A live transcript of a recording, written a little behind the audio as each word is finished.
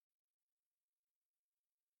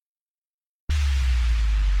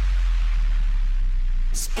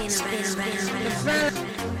The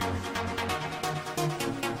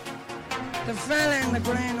fella in the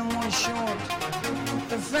green and white short.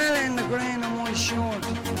 The fella in the green and white short.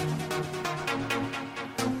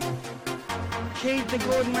 Keep the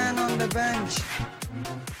good man on the bench.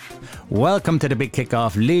 Welcome to the Big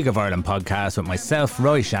Kickoff League of Ireland podcast with myself,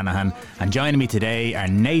 Roy Shanahan, and joining me today are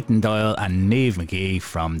Nathan Doyle and Niamh McGee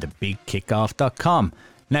from thebigkickoff.com.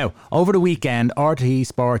 Now, over the weekend, RTE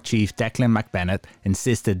Sport Chief Declan McBennett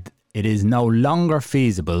insisted it is no longer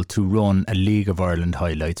feasible to run a League of Ireland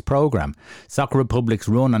highlights programme. Soccer Republic's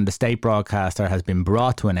run on the state broadcaster has been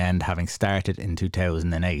brought to an end, having started in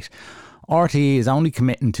 2008. RTE is only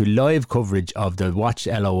committing to live coverage of the Watch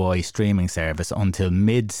LOI streaming service until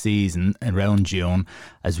mid-season around June,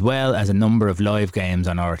 as well as a number of live games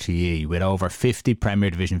on RTE, with over 50 Premier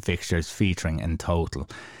Division fixtures featuring in total.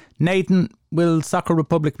 Nathan, will Soccer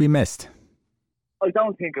Republic be missed? I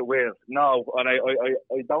don't think it will, no. And I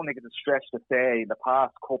don't think it's a stretch to say in the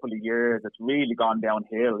past couple of years it's really gone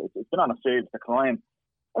downhill. It's been on a serious decline.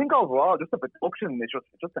 I think overall, just the production is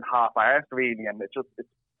just been half-arsed, really, and it's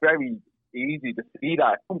very easy to see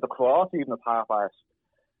that. It comes across even as half-arsed.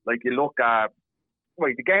 Like, you look at,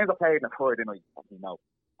 right, the games are played on a Friday night, you know,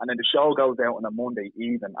 and then the show goes out on a Monday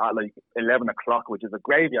evening at like 11 o'clock, which is a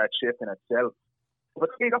graveyard shift in itself. But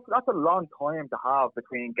see, that's a long time to have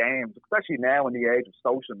between games, especially now in the age of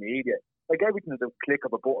social media. Like, everything is a click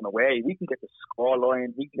of a button away. We can get the score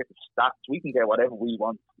line, we can get the stats, we can get whatever we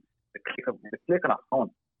want. The click on our phone.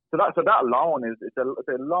 So that alone is it's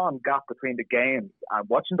a long gap between the games and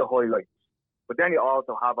watching the highlights. But then you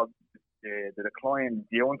also have the decline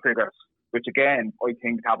viewing figures, which again I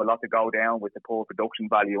think have a lot to go down with the poor production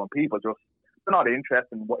value, and people they're not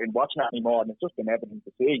interested in watching that anymore, and it's just been evident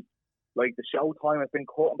to see. Like, the show time has been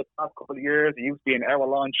cut in the past couple of years. It used to be an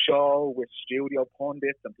hour-long show with studio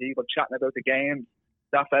pundits and people chatting about the games.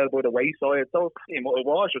 That fell by the wayside. So it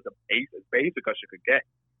was just as basic as you could get.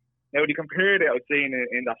 Now, when you compare it, I was saying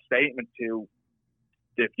in that statement to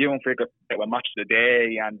the viewing figures that were Match of the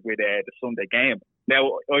Day and with the Sunday game.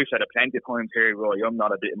 Now, I've said it plenty of times here, Roy, I'm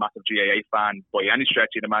not a massive GAA fan by any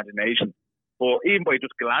stretch of the imagination. But even by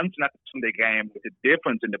just glancing at the Sunday game, with the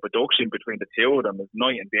difference in the production between the two of them is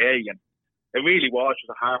night and day, and it really was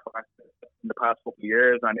just a half in the past couple of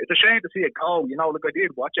years, and it's a shame to see it go. You know, look, I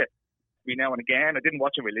did watch it every now and again. I didn't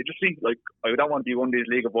watch it religiously. Like, I don't want to be one of these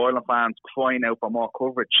League of Ireland fans crying out for more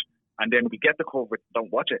coverage, and then we get the coverage,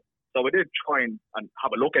 don't watch it. So I did try and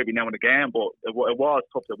have a look every now and again, but it was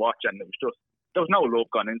tough to watch, and it was just, there was no love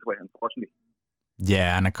gone into it, unfortunately.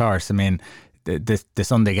 Yeah, and of course, I mean, the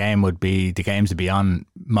Sunday game the games would be on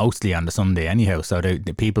mostly on the Sunday anyhow, so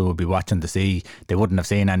the people would be watching to see. They wouldn't have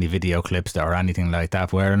seen any video clips or anything like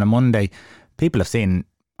that, where on a Monday people have seen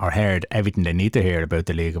or heard everything they need to hear about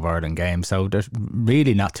the League of Ireland game, so there's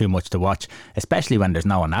really not too much to watch, especially when there's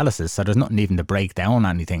no analysis, so there's nothing even to break down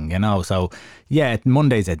anything, you know. So yeah,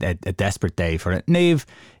 Monday's a desperate day for it. Niamh,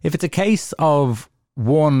 if it's a case of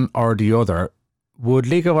one or the other, would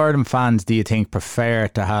League of Ireland fans, do you think, prefer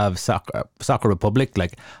to have Soccer Republic,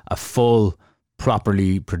 like a full,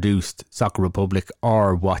 properly produced Soccer Republic,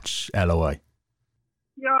 or watch LOI?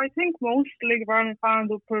 Yeah, I think most League of Ireland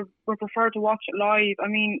fans would prefer to watch it live. I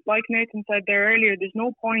mean, like Nathan said there earlier, there's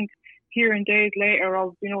no point hearing days later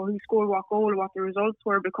of, you know, who scored what goal, what the results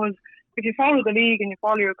were, because if you follow the league and you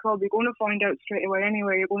follow your club, you're going to find out straight away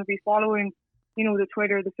anyway. You're going to be following, you know, the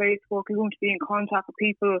Twitter, the Facebook, you're going to be in contact with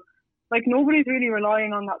people. Like, nobody's really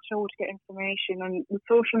relying on that show to get information. And with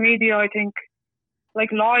social media, I think,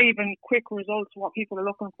 like, live and quick results are what people are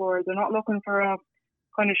looking for. They're not looking for a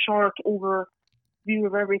kind of short overview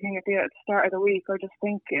of everything at the start of the week. I just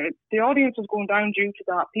think the audience is going down due to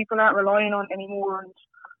that. People aren't relying on it anymore. And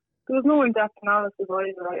there's no in-depth analysis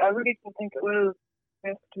either. I really don't think it will,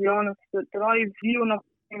 to be honest. The live viewing of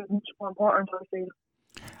it is much more important, I feel.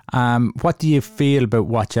 What do you feel about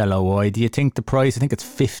Watch LOI? Do you think the price, I think it's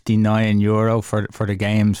 €59 for the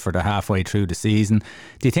games for the halfway through the season.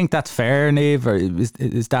 Do you think that's fair, Niamh, or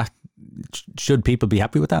is that, should people be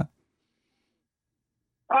happy with that?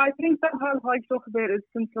 I think that has hiked up a bit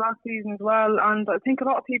since last season as well, and I think a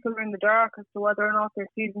lot of people are in the dark as to whether or not their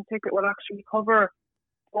season ticket will actually cover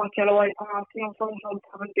Watch LOI pass. You know, some clubs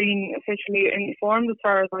haven't been officially informed as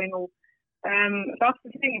far as I know. That's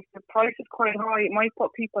the thing. If the price is quite high, it might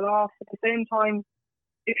put people off. At the same time,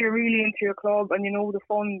 if you're really into your club and you know the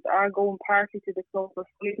funds are going partly to the club or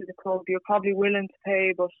fully to the club, you're probably willing to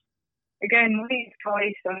pay. But again, money is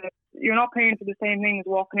price, and you're not paying for the same thing as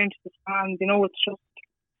walking into the stand. You know,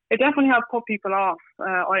 it definitely has put people off.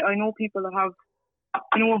 I know people that have,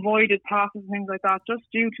 you know, avoided passes and things like that just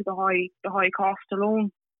due to the high cost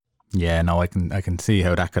alone. Yeah, no, I can see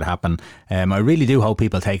how that could happen. I really do hope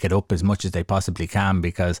people take it up as much as they possibly can,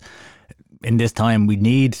 because in this time we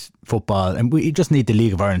need football, and we just need the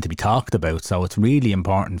League of Ireland to be talked about. So it's really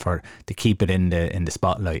important to keep it in the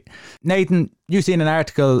spotlight. Nathan, you've seen an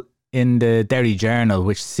article in the Derry Journal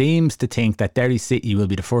which seems to think that Derry City will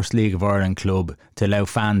be the first League of Ireland club to allow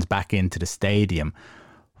fans back into the stadium.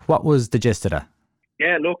 What was the gist of that?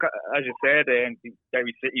 Yeah, look, as you said,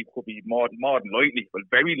 Derry City could be more than likely, well,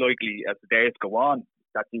 very likely as the days go on,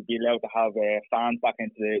 that you'll be allowed to have fans back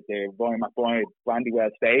into the Roy McBride Brandywell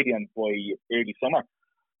Stadium by early summer.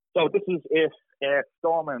 So this is if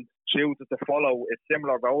Stormont chooses to follow a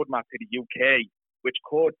similar roadmap to the UK, which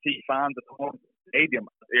could see fans at home in the stadium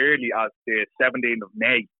as early as the 17th of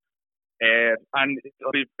May. And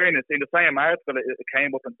in fairness, in the same article, it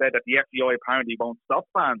came up and said that the FDI apparently won't stop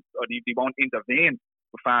fans, or they won't intervene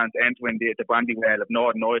for fans entering the Brandywell of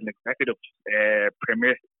Northern Ireland executive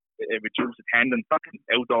permit reduced attendance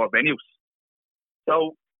in outdoor venues.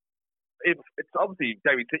 So it's obviously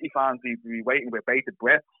Derry City fans will be waiting with bated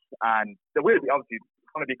breath, and there will be obviously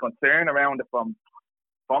going to be concern around it from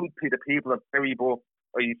the people of Derry. But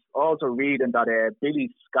I also reading that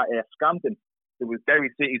Billy Scampton, who was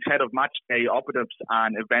Derry City's head of match day operatives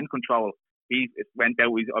and event control, he went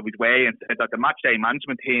out of his way and said that the match day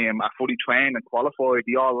management team are fully trained and qualified.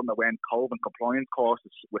 They all underwent COVID compliance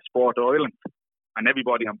courses with Sport Ireland, and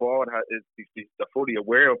everybody on board they're fully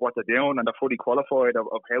aware of what they're doing, and they're fully qualified of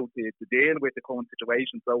how to deal with the current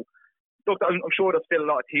situation. So look, I'm sure there's still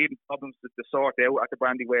a lot of teething problems to sort out at the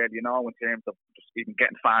Brandywell, in terms of just even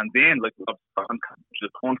getting fans in, like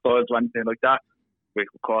consoles or anything like that, with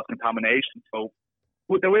cross-contamination. So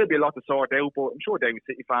there will be a lot to sort out, but I'm sure Derry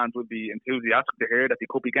City fans will be enthusiastic to hear that they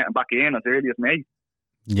could be getting back in as early as May.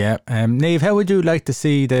 Yeah. Niamh, how would you like to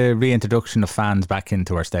see the reintroduction of fans back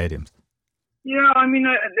into our stadiums? Yeah, I mean,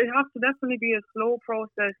 it has to definitely be a slow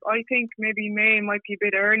process. I think maybe May might be a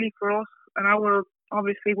bit early for us, and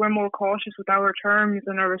obviously we're more cautious with our terms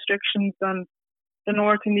and our restrictions than the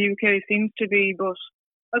North in the UK seems to be, but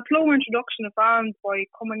a slow introduction of fans by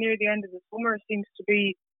coming near the end of the summer seems to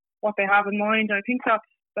be what they have in mind. I think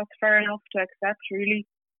that's fair enough to accept, really.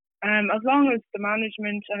 As long as the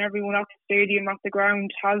management and everyone at the stadium, at the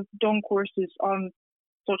ground, has done courses on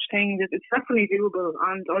such things, it's definitely doable.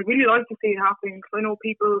 And I'd really like to see it happening, because I know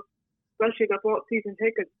people, especially that bought season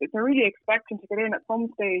tickets, they're really expecting to get in at some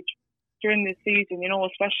stage during this season,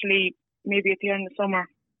 especially maybe at the end of summer.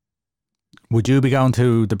 Would you be going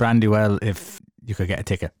to the Brandywell if you could get a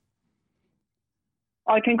ticket?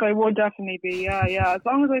 I think I would definitely be, yeah. As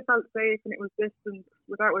long as I felt safe and it was distant,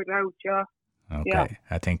 without a doubt, yeah. Okay, yeah.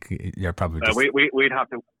 I think you're probably just...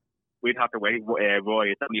 We'd have to wait, Roy.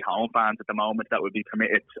 It's only home fans at the moment that would be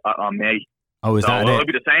permitted on May. Oh, is that it? I'd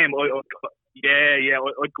be the same.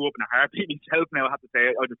 I'd go up in a heartbeat myself now, I have to say.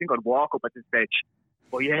 I just think I'd walk up at this stage.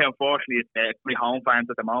 But yeah, unfortunately, it's only home fans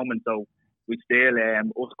at the moment, so we still,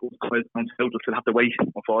 us guys down south will still have to wait,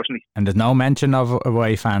 unfortunately. And there's no mention of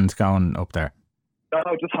away fans going up there? No,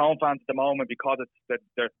 just home fans at the moment, because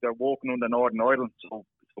they're walking under Northern Ireland, so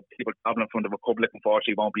people travelling from the Republic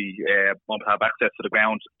unfortunately won't have access to the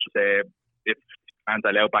ground if fans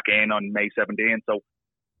are allowed back in on May 17th. So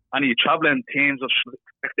any travelling teams will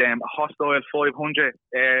expect a hostile 500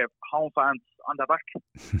 home fans on their back.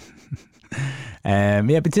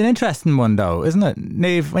 Yeah, but it's an interesting one though, isn't it,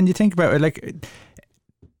 Niamh? When you think about it, like,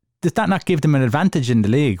 does that not give them an advantage in the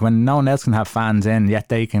league when no one else can have fans in, yet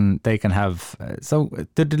they can have? So,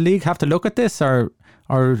 did the league have to look at this, or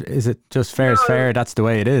is it just fair is fair? That's the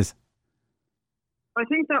way it is. I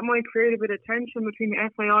think that might create a bit of tension between the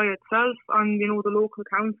FAI itself and the local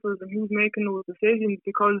councils and who's making those decisions,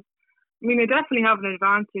 because they definitely have an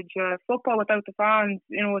advantage. Football without the fans,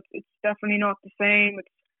 it's definitely not the same. It's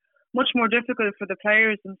much more difficult for the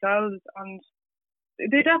players themselves, and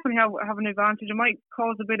they definitely have an advantage. It might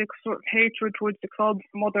cause a bit of sort of hatred towards the club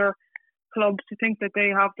from other clubs to think that they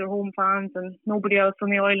have their home fans and nobody else on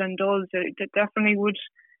the island does. It definitely would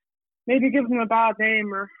maybe give them a bad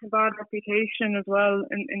name or a bad reputation as well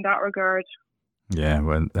in that regard. Yeah,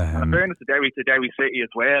 well, and in fairness to Derry City as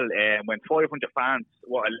well, when 500 fans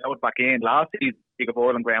were allowed back in last season, League of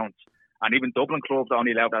Ireland grounds, and even Dublin clubs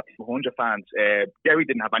only allowed that 200 fans. Derry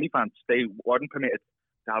didn't have any fans. They weren't permitted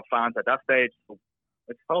to have fans at that stage. So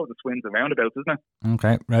I suppose it swings and roundabouts, isn't it?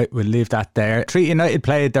 Okay, right, we'll leave that there. Treaty United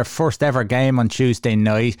played their first ever game on Tuesday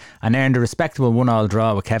night and earned a respectable 1-1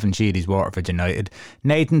 draw with Kevin Sheedy's Waterford United.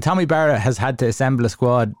 Nathan, Tommy Barrett has had to assemble a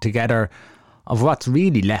squad together of what's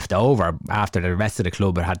really left over after the rest of the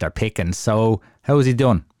club had their pickings. So, how has he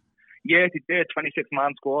done? Yeah, the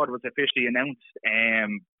 26-man squad was officially announced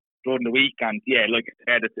during the week. And yeah, like I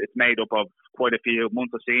said, it's made up of quite a few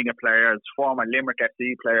Munster senior players, former Limerick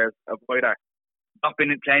FC players have either not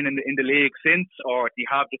been playing in the league since, or they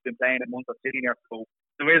have just been playing in Munster senior. So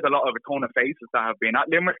there is a ton of faces that have been at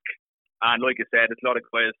Limerick. And like I said, it's a lot of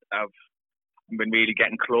guys that have been really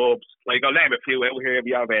getting clubs. Like, I'll name a few out here.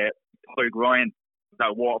 We have Toy Ryan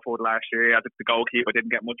at Waterford last year. I think the goalkeeper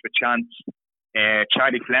didn't get much of a chance.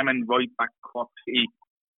 Charlie Fleming, right back Cork City.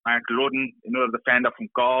 Mark Ludden, another defender from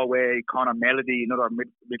Galway. Conor Melody, another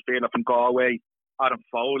midfielder from Galway. Adam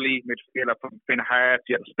Foley, midfielder from Finn Hart.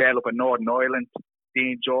 He had a spell up in Northern Ireland.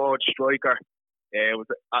 Dean George, striker, was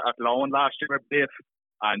at loan last year, I believe.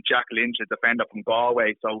 And Jack Lynch, a defender from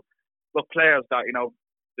Galway. So, look, players that, out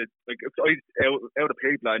of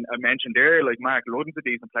people I mentioned there, like Mark Ludden's a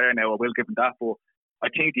decent player now, I will give him that, but I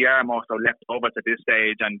think they are more so left over at this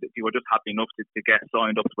stage, and they were just happy enough to get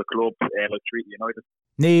signed up to a club like Treaty United.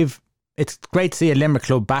 Niamh, it's great to see a Limerick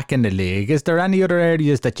club back in the league. Is there any other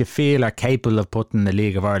areas that you feel are capable of putting the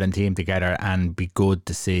League of Ireland team together and be good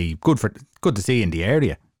to see in the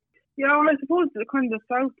area? Yeah, well, I suppose the kind of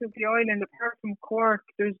south of the island, apart from Cork,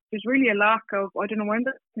 there's really a lack of, I don't know when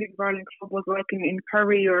the League of Ireland club was working in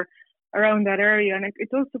Kerry or around that area, and it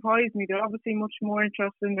does surprise me. They're obviously much more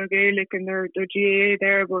interested in their Gaelic and their GAA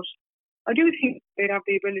there, but I do think they'd have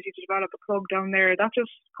the ability to develop a club down there. That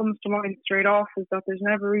just comes to mind straight off, is that there's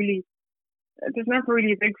never really a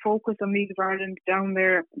big focus on League of Ireland down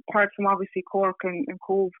there, apart from obviously Cork and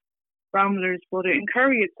Cove Ramblers, but in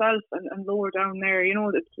Kerry itself and lower down there,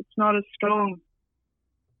 it's not as strong.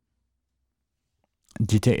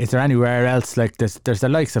 Is there anywhere else, like there's the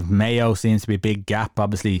likes of Mayo seems to be a big gap,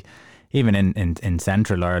 obviously. Even in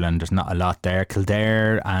Central Ireland, there's not a lot there.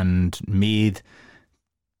 Kildare and Meath.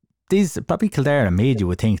 Probably Kildare and Meath, you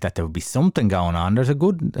would think that there would be something going on. There's a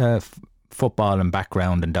good football and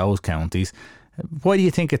background in those counties. Why do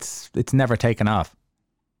you think it's never taken off?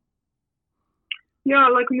 Yeah,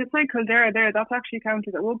 like when you say Kildare there, that's actually a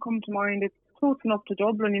county that will come to mind. It's close enough to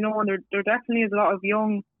Dublin, and there definitely is a lot of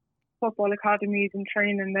young football academies and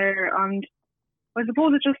training there, and I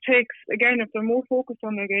suppose it just takes, again, if they're more focused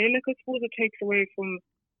on their Gaelic, I suppose it takes away from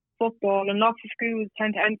football, and lots of schools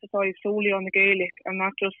tend to emphasise solely on the Gaelic, and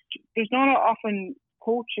there's not often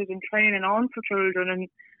coaches and training on for children, and if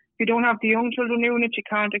you don't have the young children doing it, you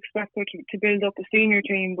can't expect them to build up a senior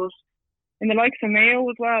team. But in the likes of Mayo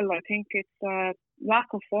as well, I think it's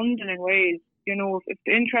lack of funding in ways. If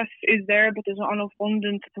the interest is there, but there's not enough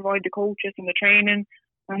funding to provide the coaches and the training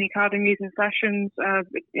and the academies and sessions,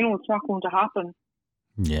 it's not going to happen.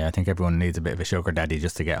 Yeah, I think everyone needs a bit of a sugar daddy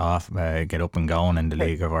just to get up and going in the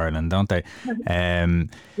League of Ireland, don't they?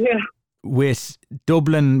 Yeah. With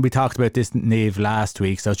Dublin, we talked about this, Niamh, last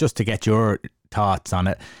week, so just to get your thoughts on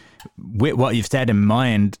it, with what you've said in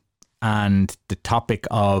mind and the topic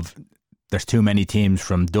of there's too many teams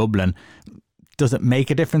from Dublin, does it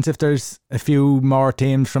make a difference if there's a few more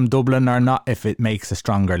teams from Dublin or not, if it makes a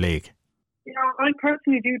stronger league? I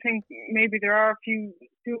personally do think maybe there are too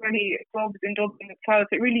many clubs in Dublin itself.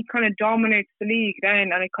 It really kind of dominates the league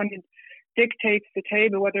then, and it kind of dictates the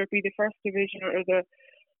table, whether it be the first division or the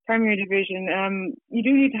Premier Division. You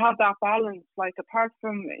do need to have that balance. Like, apart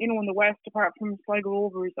from, in the West, apart from Shamrock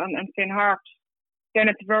Rovers and Finn Hart, then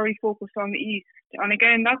it's very focused on the East. And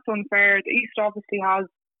again, that's unfair. The East obviously has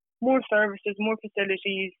more services, more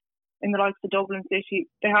facilities in the likes of Dublin City.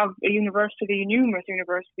 They have a university, numerous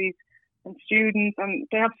universities and students, and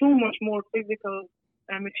they have so much more physical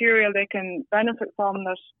material they can benefit from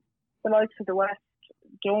that the likes of the West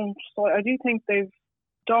don't. So I do think they've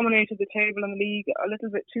dominated the table in the league a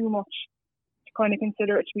little bit too much to kind of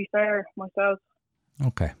consider it to be fair myself.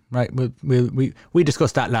 Okay, right. We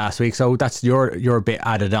discussed that last week, so that's your bit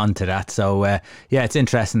added on to that. So yeah, it's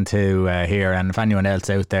interesting to hear, and if anyone else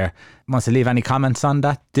out there wants to leave any comments on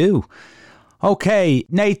that, do. Okay,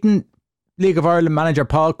 Nathan, League of Ireland manager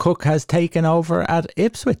Paul Cook has taken over at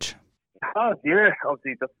Ipswich. Yeah,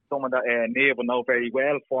 obviously that's someone that Niamh will know very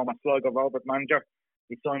well, former Sligo Rovers manager.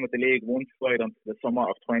 He signed with the League One side until the summer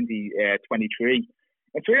of 2023.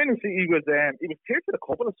 In fairness, he was tipped with a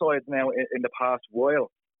couple of sides now in the past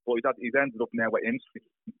while, but he's ended up now with Ipswich.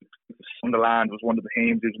 Sunderland was one of the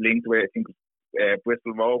teams he was linked with. I think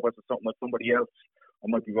Bristol Rovers or something, with somebody else. I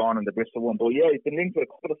might be wrong on the Bristol one, but yeah, he's been linked with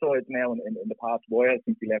a couple of sides now in the past while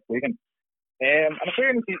since he left Wigan. And in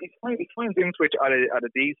fairness, he's finds Ipswich at a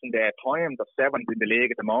decent time. They're seventh in the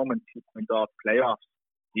league at the moment, 2 points off playoffs.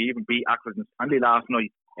 He even beat Accrington Stanley last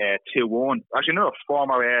night 2-1. Actually, another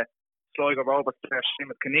former Sligo Rovers player,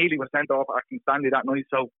 Seamus Keneally, was sent off at Accrington Stanley that night.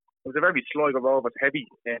 So it was a very Sligo Rovers heavy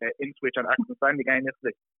Ipswich and Accrington Stanley game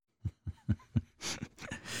yesterday.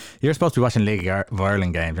 You're supposed to be watching League of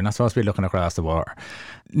Ireland games. You're not supposed to be looking across the water.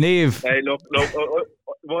 Niamh. Hey, look.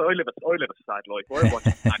 I live a sad life. I'm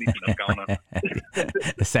watching anything that's going on.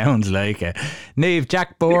 It sounds like it. Niamh,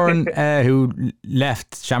 Jack Bourne, who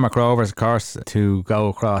left Shamrock Rovers, of course, to go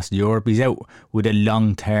across Europe. He's out with a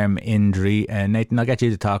long-term injury. Nathan, I'll get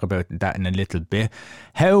you to talk about that in a little bit.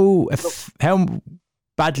 How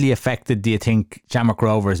badly affected do you think Shamrock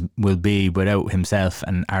Rovers will be without himself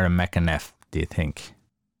and Aaron McEneff, do you think?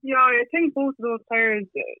 Yeah, I think both of those players,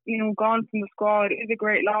 gone from the squad is a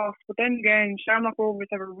great loss. But then again, Shamrock Rovers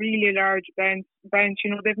have a really large bench.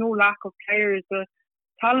 They've no lack of players. The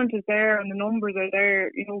talent is there and the numbers are there.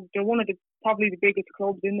 They're one of probably the biggest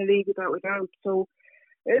clubs in the league without a doubt. So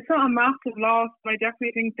it's not a massive loss, but I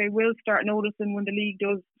definitely think they will start noticing when the league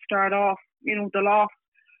does start off. The loss,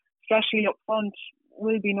 especially up front,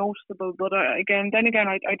 will be noticeable. But again,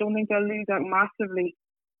 I don't think they'll lose out massively.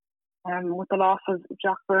 With the loss of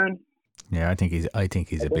Jack Byrne. Yeah, I think he's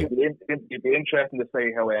a big. It'd be interesting to see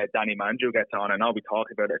how Danny Manju gets on. I know we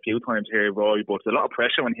talked about it a few times here, Roy, but there's a lot of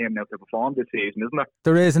pressure on him now to perform this season, isn't there?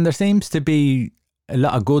 There is, and there seems to be a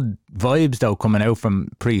lot of good vibes though coming out from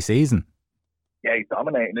pre-season. Yeah, he's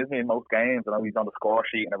dominating, isn't he, in most games? I know he's on the score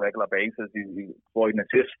sheet on a regular basis. He's providing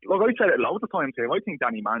assists. Look, I've said it loads of times here. I think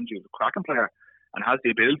Danny Manju is a cracking player and has the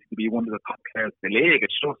ability to be one of the top players in the league.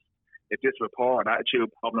 It's this rapport and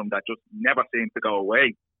attitude problem that just never seems to go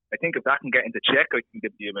away. I think if that can get into check, I think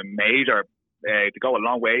it'd be a major, to go a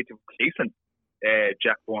long way to replacing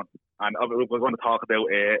Jack Bourne. And we're going to talk about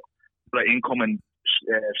the incoming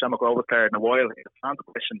Shamrock Rovers player in a while. It's not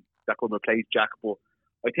a question that could replace Jack, but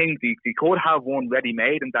I think they could have one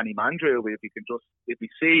ready-made in Danny Mandrew if we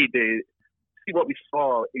see what we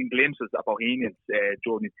saw in glimpses of Bohemians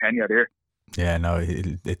during his tenure there. Yeah, no,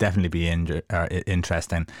 it'd definitely be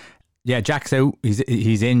interesting. Yeah, Jack's out.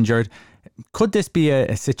 He's injured. Could this be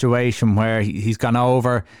a situation where he's gone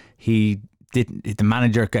over? The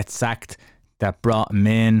manager gets sacked that brought him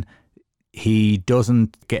in. He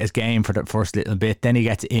doesn't get his game for the first little bit. Then he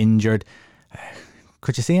gets injured.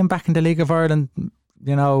 Could you see him back in the League of Ireland?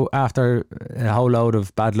 After a whole load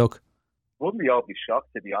of bad luck. Wouldn't be awfully shocked,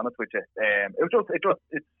 to be honest with you.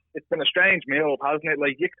 It's been a strange move, hasn't it?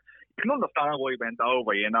 Like you can understand why he went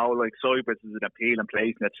over. Like Cyprus is an appealing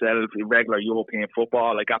place in itself. Irregular European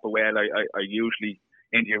football, like Applewell are usually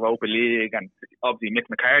in the Europa League, and obviously Mick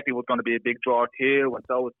McCarthy was going to be a big draw too, and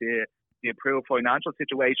so was the improved financial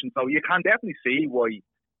situation. So you can definitely see why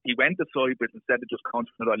he went to Cyprus instead of just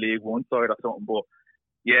concentrating on League One side or something. But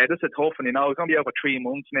yeah, this is a tough one. He's going to be over 3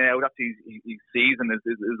 months now. That's his season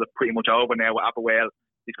is pretty much over now with Applewell.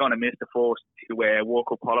 He's going to miss the first two World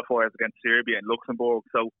Cup qualifiers against Serbia and Luxembourg.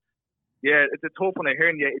 So yeah, it's a tough one. I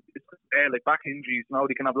hear you. It's like back injuries.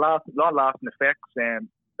 They can have long-lasting effects.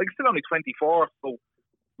 He's still only 24, so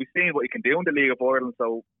we've seen what he can do in the League of Ireland.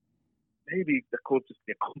 So maybe there could just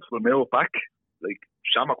be a comfortable move back. Like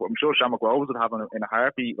Shamrock, I'm sure Shamrock Rovers would have him in a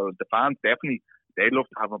heartbeat. Well, the fans definitely, they'd love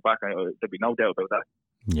to have him back. There'd be no doubt about that.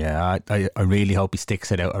 Yeah, I really hope he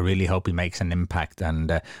sticks it out. I really hope he makes an impact,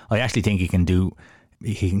 and I actually think he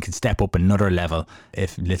can step up another level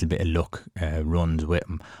if a little bit of luck runs with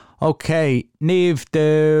him. Okay, Niamh,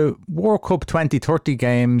 the World Cup 2030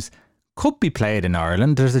 games could be played in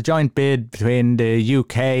Ireland. There's a joint bid between the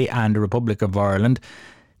UK and the Republic of Ireland.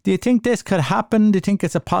 Do you think this could happen? Do you think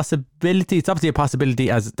it's a possibility? It's obviously a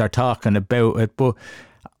possibility as they're talking about it, but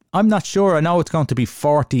I'm not sure. I know it's going to be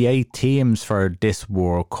 48 teams for this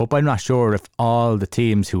World Cup. I'm not sure if all the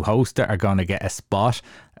teams who host it are going to get a spot.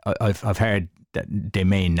 I've heard that they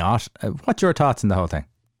may not. What's your thoughts on the whole thing?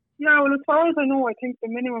 Yeah, well, as far as I know, I think the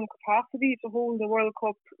minimum capacity to hold the World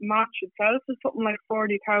Cup match itself is something like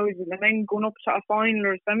 40,000, and then going up to a final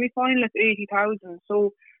or semi-final, it's 80,000.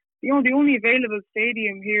 So, the only available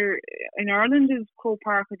stadium here in Ireland is Croke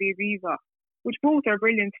Park or the Aviva, which both are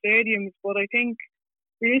brilliant stadiums, but I think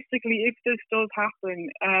realistically, if this does happen,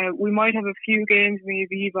 we might have a few games in the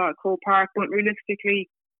Aviva at Croke Park, but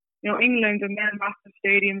realistically, England and their massive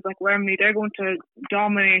stadiums like Wembley, they're going to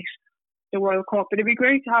dominate the World Cup. It'd be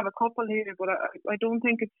great to have a couple here, but I don't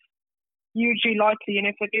think it's hugely likely. And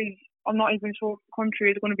if it is, I'm not even sure if the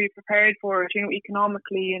country is going to be prepared for it,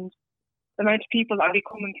 economically, and the amount of people that will be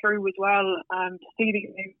coming through as well to see the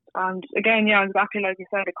games. And again, yeah, exactly like you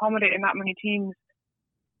said, accommodating that many teams,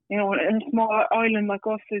 in a small island like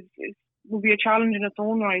us will be a challenge in its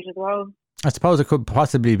own right as well. I suppose it could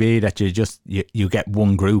possibly be that you get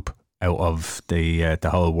one group out of the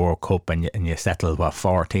whole World Cup and you settle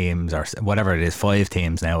 4 teams or whatever it is, 5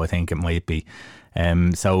 teams now I think it might be,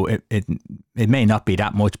 So it may not be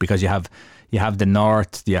that much because you have the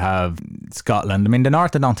North, you have Scotland. I mean, the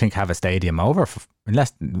North I don't think have a stadium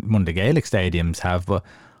unless one of the Gaelic stadiums have, but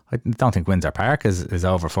I don't think Windsor Park is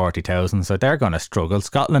over 40,000, so they're going to struggle.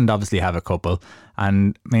 Scotland obviously have a couple,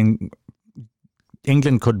 and I mean,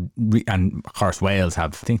 England could, and of course Wales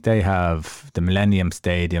have. I think they have the Millennium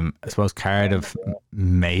Stadium. I suppose Cardiff,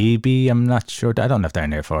 maybe. I'm not sure. I don't know if they're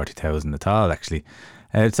near 40,000 at all, actually.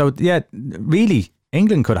 So yeah, really,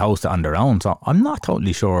 England could host it on their own. So I'm not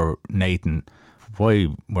totally sure, Nathan, why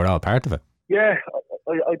we're all part of it. Yeah,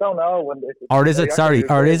 I don't know. Or is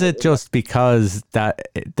it just because that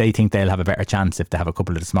they think they'll have a better chance if they have a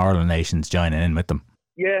couple of the smaller nations joining in with them?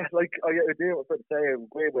 Yeah, like I do say, I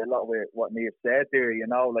agree with a lot of what Niamh said there. You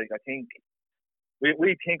know, like I think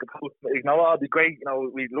we think about, you know, it'd be great. You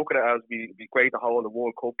know, we look at it as be great to hold a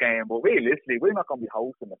World Cup game, but realistically, we're not going to be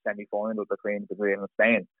hosting a semi-final between Brazil and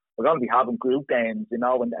Spain. We're going to be having group games, you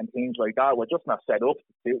know, and things like that. We're just not set up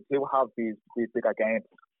to have these bigger games.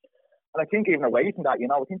 And I think even away from that, you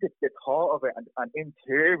know, I think the thought of it, and in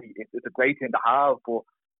theory, it's a great thing to have, but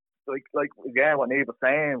like again, what Niamh was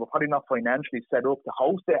saying, we're probably not financially set up to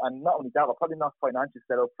host it, and not only that, we're probably not financially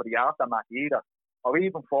set up for the aftermath either, or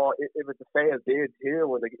even for if it's a failed bid here,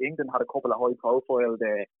 where like England had a couple of high-profile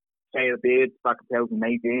failed bids back in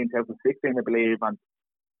 2018, 2016, I believe, and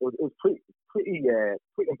it was pretty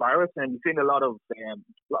embarrassing. You've seen a lot of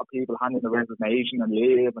people handing the resignation and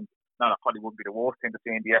leave, and no, that probably wouldn't be the worst thing to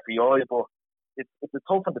see in the FEI, but it's a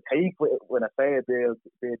tough one to take when a failed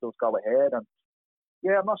bid does go ahead. And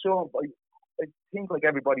yeah, I'm not sure. I think like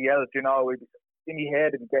everybody else, you know, in my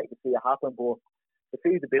head it'd be great to see it happen, but the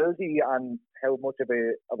feasibility and how much of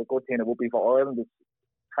a good thing it would be for Ireland is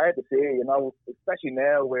hard to say, you know, especially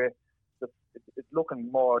now where it's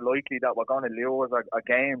looking more likely that we're going to lose a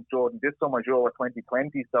game during this summer's Euro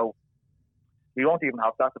 2020, so we won't even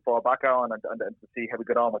have that to fall back on and to see how we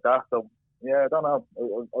get on with that. So yeah, I don't know.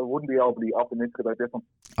 I wouldn't be overly optimistic about this one.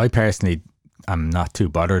 I personally am not too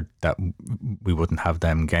bothered that we wouldn't have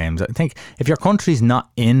them games. I think if your country's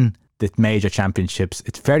not in the major championships,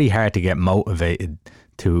 it's very hard to get motivated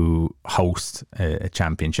to host a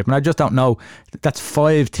championship. And I just don't know. That's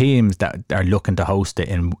 5 teams that are looking to host it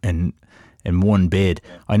in one bid.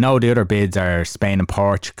 I know the other bids are Spain and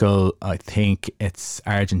Portugal. I think it's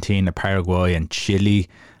Argentina, Paraguay and Chile.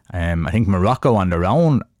 I think Morocco on their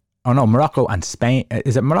own. Oh no, Morocco and Spain.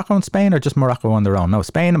 Is it Morocco and Spain or just Morocco on their own? No,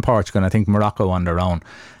 Spain and Portugal, and I think Morocco on their own.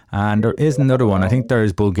 And there is another one. I think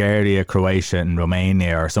there's Bulgaria, Croatia and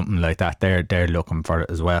Romania or something like that. They're looking for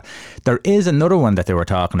it as well. There is another one that they were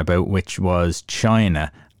talking about, which was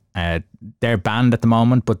China. They're banned at the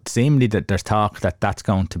moment, but seemingly that there's talk that that's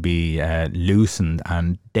going to be loosened,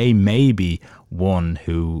 and they may be one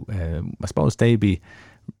who I suppose they be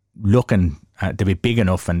looking to be big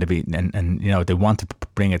enough and to be and you know, they want to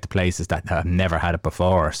bring it to places that have never had it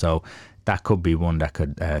before. So that could be one that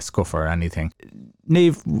could scupper anything.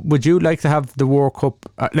 Niamh, would you like to have the World Cup?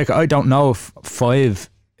 Like, I don't know if 5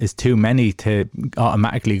 is too many to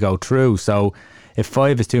automatically go through. So if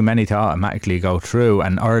 5 is too many to automatically go through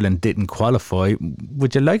and Ireland didn't qualify,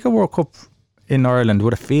 would you like a World Cup in Ireland?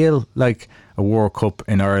 Would it feel like a World Cup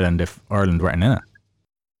in Ireland if Ireland weren't in it?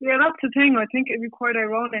 Yeah, that's the thing. I think it'd be quite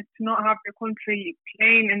ironic to not have your country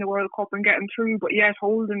playing in the World Cup and getting through, but yet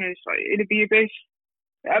holding it. It'd be a bit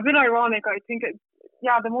ironic. I think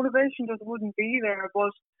the motivation just wouldn't be there. But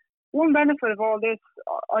one benefit of all this,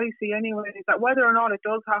 I see anyway, is that whether or not it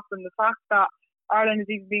does happen, the fact that Ireland is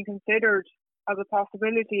even being considered as a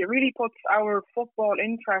possibility, it really puts our football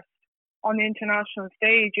interest on the international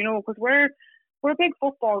stage, you know, because we're a big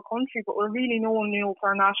football country, but we're really known, you know, for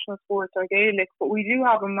our national sports, our Gaelic, but we do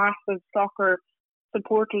have a massive soccer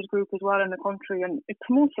supporters group as well in the country, and it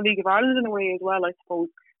promotes the League of Ireland in a way as well, I suppose.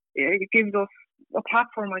 It gives us a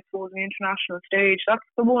platform, I suppose, on the international stage. That's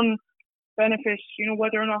the one benefit, you know,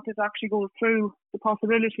 whether or not this actually goes through, the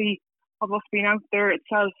possibility of us being out there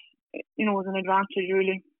itself, you know, is an advantage,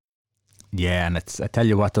 really. Yeah, and I tell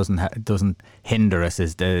you what doesn't hinder us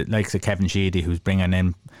is the likes of Kevin Sheedy, who's bringing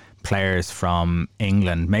in players from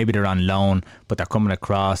England. Maybe they're on loan, but they're coming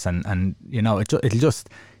across, and you know, it'll just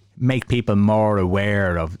make people more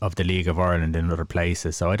aware of the League of Ireland in other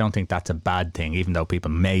places. So I don't think that's a bad thing, even though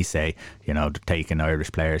people may say, you know, they're taking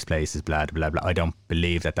Irish players' places, blah, blah, blah. I don't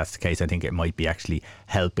believe that that's the case. I think it might be actually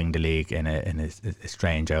helping the league in a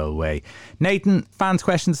strange old way. Nathan, fans'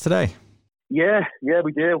 questions today? Yeah,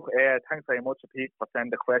 we do. Thanks very much to people for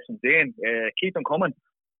sending the questions in. Keep them coming.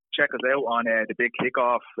 check us out on the Big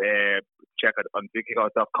Kickoff. Check it on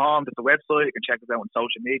bigkickoff.com. There's a website. You can check us out on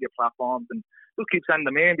social media platforms and just keep sending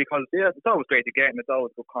them in because it's always great to get and it's always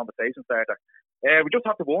a good conversation starter. We just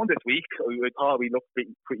have the one this week. We thought we looked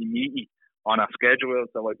pretty meaty on our schedule,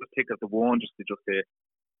 so I just picked up the one just to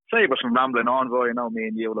save us from rambling on. Roy, me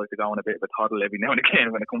and you like to go on a bit of a toddle every now and again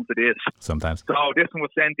when it comes to this. Sometimes. So this one was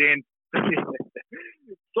sent in.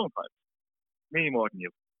 Sometimes. Me more than you.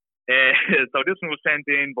 So this one was sent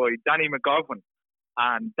in by Danny McGovern.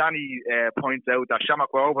 And Danny points out that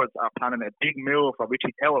Shamrock Rovers are planning a big move for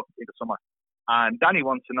Richie Towell in the summer. And Danny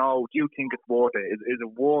wants to know, do you think it's worth it?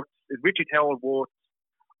 Is Richie Towell worth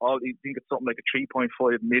you think it's something like a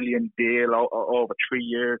 3.5 million deal over 3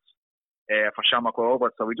 years for Shamrock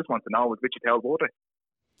Rovers? So we just want to know, is Richie Towell worth it?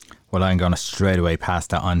 Well, I'm going to straight away pass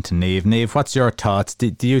that on to Niamh. Niamh, what's your thoughts?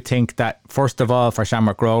 Do you think that, first of all, for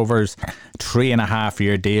Shamrock Rovers, 3.5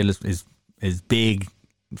 year deal is big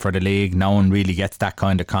for the league? No one really gets that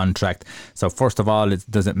kind of contract. So first of all,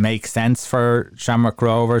 does it make sense for Shamrock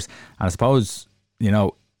Rovers? And I suppose,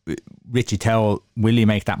 Richie Towell, will he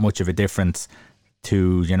make that much of a difference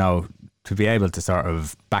to be able to sort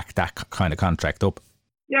of back that kind of contract up?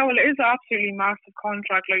 Yeah, well, it is an absolutely massive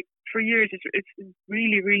contract. Like 3 years, it's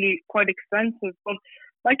really, really quite expensive. But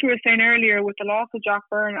like you were saying earlier, with the loss of Jack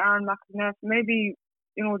Byrne and McGee, maybe,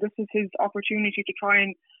 this is his opportunity to try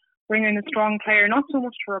and bring in a strong player, not so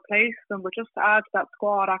much to replace them, but just to add to that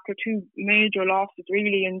squad after two major losses,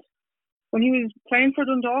 really. And when he was playing for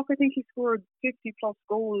Dundalk, I think he scored 50 plus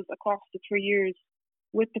goals across the 3 years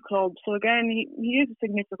with the club. So again, he is a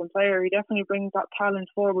significant player. He definitely brings that talent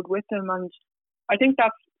forward with him. And I think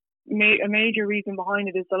that's a major reason behind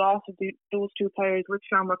it is the loss of those two players with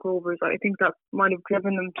Shamrock Rovers. I think that might have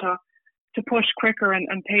driven them to push quicker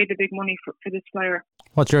and pay the big money for this player.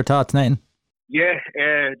 What's your thoughts, Nathan? Yeah,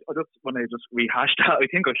 I just want to rehash that. I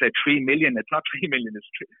think I said 3 million. It's not 3 million.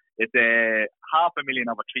 It's $500,000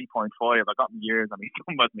 over 3.5. I got my years.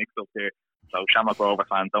 Somewhat mixed up there. So Shamrock Rover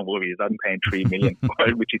fans, don't worry. He's not paying 3 million.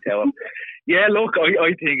 Which you tell him. Yeah, look,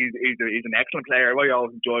 I think he's an excellent player. I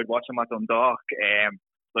always enjoyed watching him at Dundalk.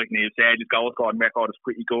 Like Niamh said, his goal scoring record is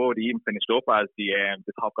pretty good. He even finished up as the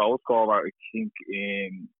top goal scorer, I think,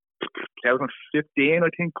 in 2015. I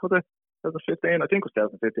think, was it? 2015? I think it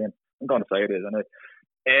was 2015. I'm going to say it is, isn't it?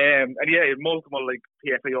 And yeah, multiple like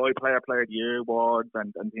PFAI Player of the Year awards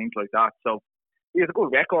and things like that. So he has a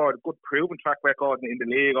good record, a good proven track record in the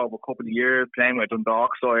league over a couple of years, playing with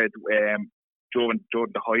Dundalk side during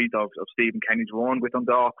the height of Stephen Kenny's run with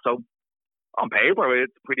Dundalk. So on paper,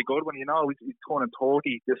 it's pretty good when he's turning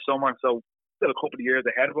 30 this summer, so still a couple of years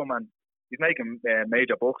ahead of him, and he's making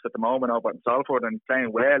major bucks at the moment over in Salford and he's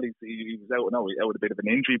playing well. He was out with a bit of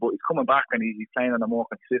an injury, but he's coming back and he's playing on a more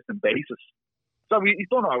consistent basis. So he's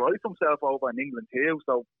done all right for himself over in England too.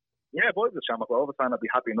 So yeah, if I was a Shamrock Rovers fan, I'd be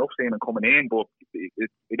happy enough seeing him coming in, but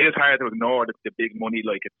it is hard to ignore the big money.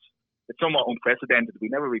 Like it's somewhat unprecedented. We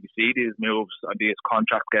never really see these moves and these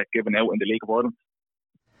contracts get given out in the League of Ireland.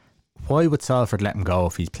 Why would Salford let him go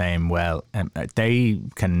if he's playing well? They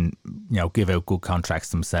can, give out good contracts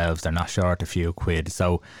themselves. They're not short a few quid.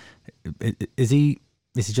 So, is he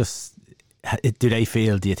just? Do they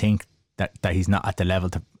feel? Do you think that he's not at the level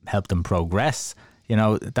to help them progress?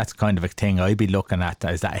 That's kind of a thing I'd be looking at.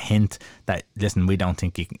 Is that a hint that listen, we don't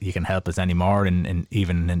think you can help us anymore,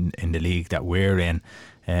 even in the league that we're in?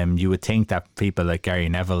 You would think that people like Gary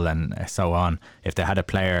Neville and so on, if they had a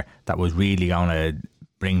player that was really going to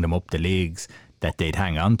bring them up the leagues, that they'd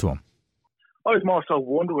hang on to him. I was more so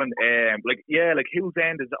wondering, whose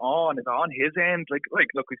end is it on? Is it on his end? Look,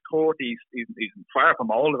 he's 30, he's far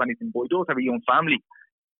from old of anything, but he does have a young family.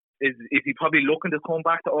 Is he probably looking to come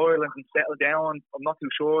back to Ireland and settle down? I'm not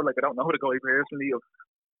too sure. I don't know the guy personally.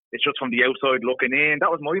 It's just from the outside looking in.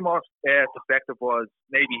 That was my more perspective, was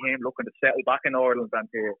maybe him looking to settle back in Ireland and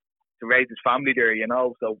to raise his family there,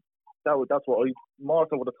 So that's what I more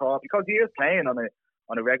so would have thought, because he is playing on a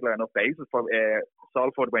regular enough basis for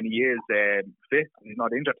Salford when he is fit and he's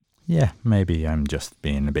not injured. Yeah, maybe I'm just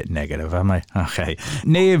being a bit negative, am I? Okay.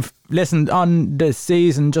 Niamh, listen, on the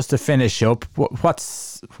season, just to finish up,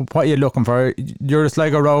 what are you looking for? You're a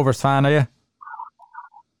Sligo Rovers fan, are you?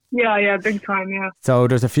 Yeah, big time, yeah. So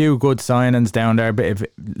there's a few good signings down there, but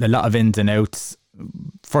a lot of ins and outs.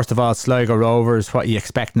 First of all, Sligo Rovers, what are you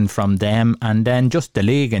expecting from them? And then just the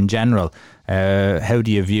league in general. How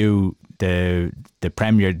do you view the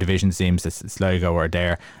Premier Division teams that Sligo are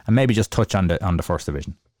there, and maybe just touch on the First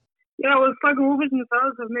Division? Yeah, well, Sligo Rovers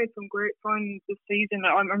themselves have made some great signings this season.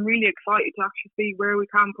 I'm really excited to actually see where we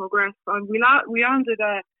can progress. We landed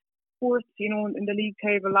fourth, in the league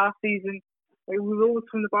table last season. we rose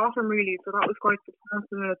from the bottom really, so that was quite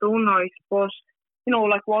substantial in its own right. But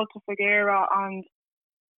like Walter Figueira and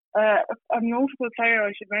a notable player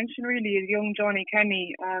I should mention really is young Johnny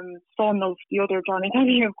Kenny, son of the other Johnny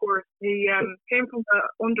Kenny, of course. He came from the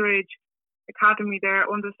underage academy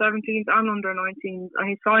there, under 17s and under 19s, and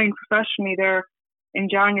he signed professionally there in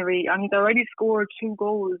January, and he's already scored 2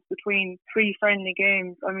 goals between 3 friendly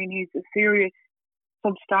games. I mean, he's a serious,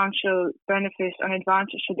 substantial benefit and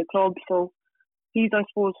advantage to the club. So he's, I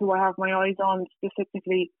suppose, who I have my eyes on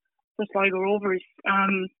specifically for Sligo Rovers.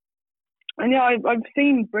 And yeah, I've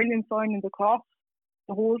seen brilliant signings across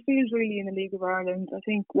the whole field really in the League of Ireland. I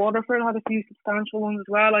think Waterford had a few substantial ones as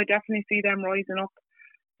well. I definitely see them rising up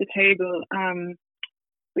the table.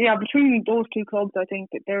 But yeah, between those 2 clubs, I think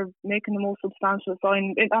that they're making the most substantial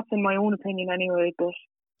sign. That's in my own opinion anyway. But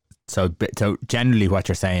So generally what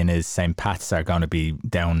you're saying is St. Pat's are going to be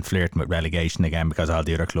down flirting with relegation again because all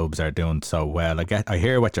the other clubs are doing so well. I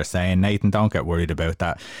hear what you're saying, Nathan. Don't get worried about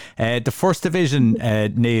that. The First Division,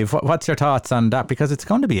 Niamh, what's your thoughts on that? Because it's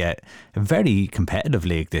going to be a very competitive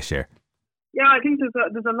league this year. Yeah, I think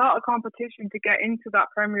there's a lot of competition to get into that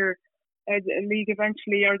Premier League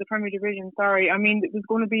eventually, or the Premier Division. Sorry, I mean there's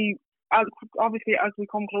going to be, obviously as we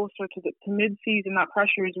come closer to mid-season, that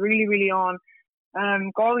pressure is really, really on.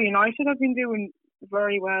 Galway United have been doing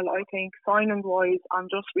very well, I think, signing wise,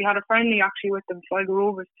 and we had a friendly actually with them, Sligo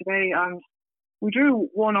Rovers, today, and we drew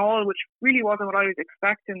 1-1, which really wasn't what I was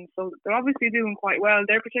expecting. So they're obviously doing quite well.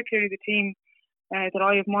 They're particularly the team that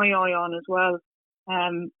I have my eye on as well.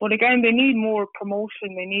 But again, they need more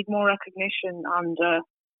promotion, they need more recognition, and to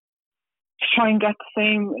try and get the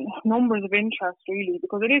same numbers of interest really,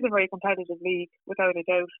 because it is a very competitive league without a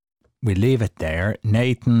doubt. We leave it there.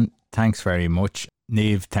 Nathan, thanks very much.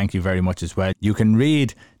 Niamh, thank you very much as well. You can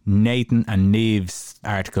read Nathan and Niamh's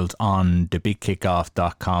articles on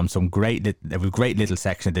thebigkickoff.com. Some great little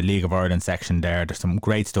section, the League of Ireland section there. There's some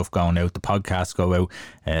great stuff going out. The podcasts go out,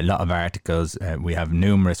 a lot of articles. We have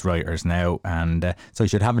numerous writers now, and so you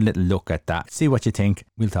should have a little look at that. See what you think.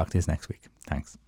 We'll talk to you next week. Thanks.